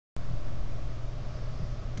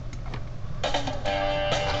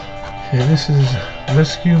Okay, this is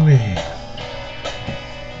Rescue Me.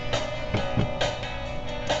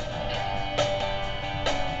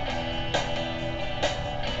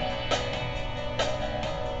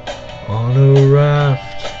 On a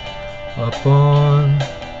raft upon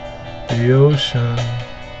the ocean,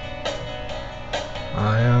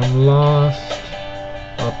 I am lost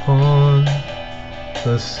upon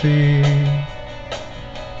the sea.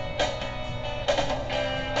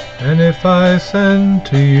 And if I send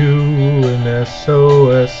to you an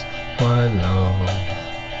SOS, my love,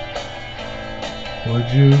 would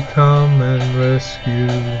you come and rescue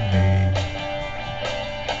me?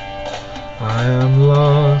 I am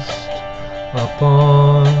lost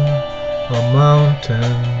upon a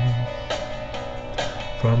mountain,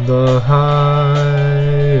 from the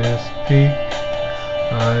highest peak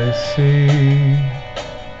I see.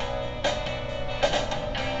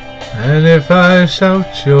 And if I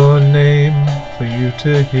shout your name for you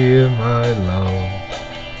to hear, my love,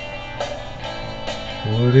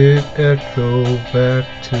 would it echo back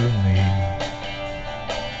to me?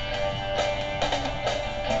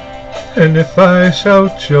 And if I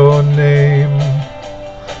shout your name,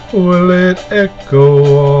 will it echo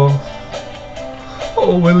off?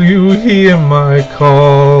 Or will you hear my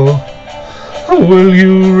call? Or will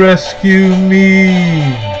you rescue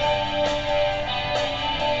me?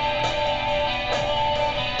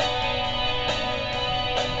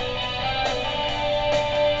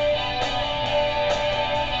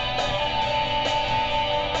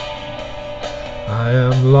 I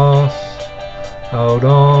am lost out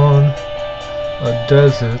on a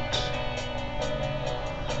desert,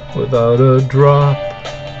 without a drop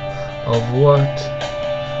of what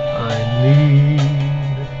I need.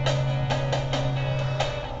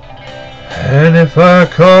 And if I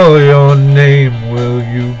call your name, will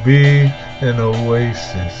you be an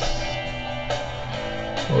oasis,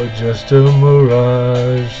 or just a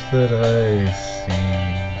mirage that I see?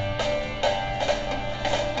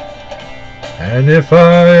 And if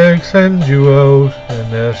I send you out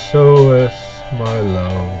an SOS, my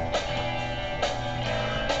love,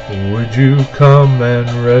 would you come and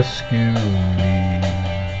rescue me?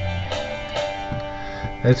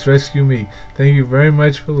 That's Rescue Me. Thank you very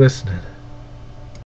much for listening.